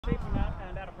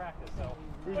practice. So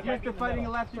He's used to fighting a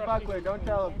lefty buckler, don't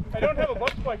tell him. I don't have a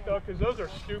butt spike though, because those are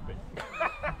stupid.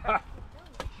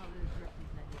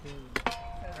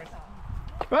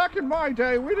 Back in my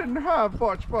day, we didn't have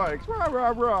butt spikes. Rah,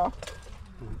 rah, rah.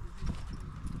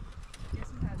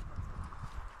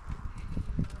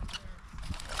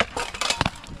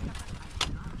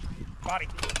 Body.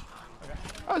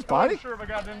 That was body? I'm not sure if I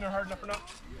got it in there hard enough or not.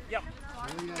 Yep.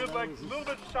 Good leg, a little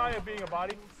bit shy of being a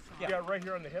body. You Yeah. got it right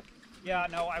here on the hip. Yeah,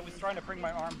 no, I was trying to bring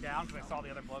my arm down because I saw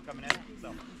the other blow coming in.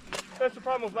 So That's the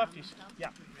problem with lefties. yeah.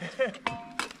 And,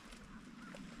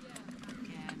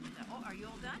 oh, are you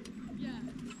all done? Yeah.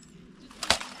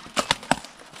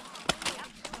 Yep,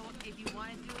 so if you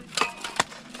want to do it,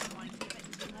 you want to keep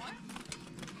it some more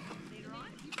later on?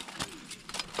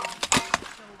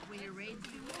 So when you're ready to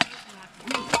do it, you have to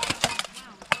do it.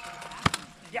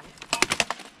 Yeah.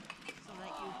 So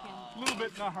that you can, A little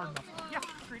bit, not hard enough. Yeah.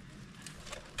 Agreed.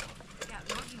 yeah,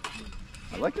 well, you can.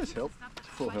 I like his hilt. It's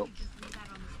a cool hilt. Just leave that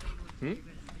on the table.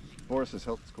 Boris's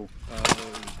hilt is cool.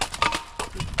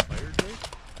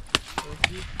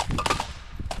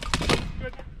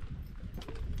 Good.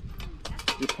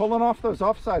 You're pulling off those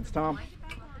offsides, Tom.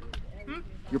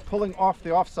 You're pulling off the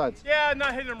offsides. Yeah,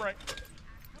 not hitting them right.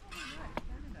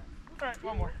 All right,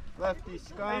 one more. Lefty I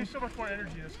scum. use so much more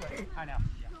energy this way. I know.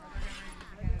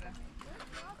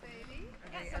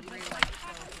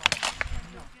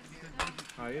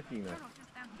 Hi, Athena.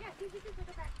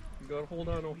 You gotta hold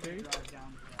on, okay?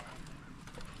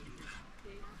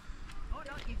 Oh,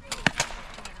 no, you go the other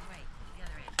way, the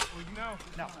other end. Well,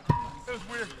 no, No. it was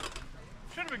weird.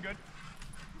 Should have been good.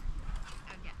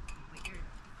 Oh, yeah, wait, you're,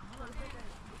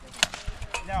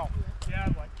 No. Yeah,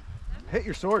 I'd like. Hit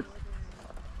your sword.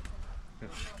 oh,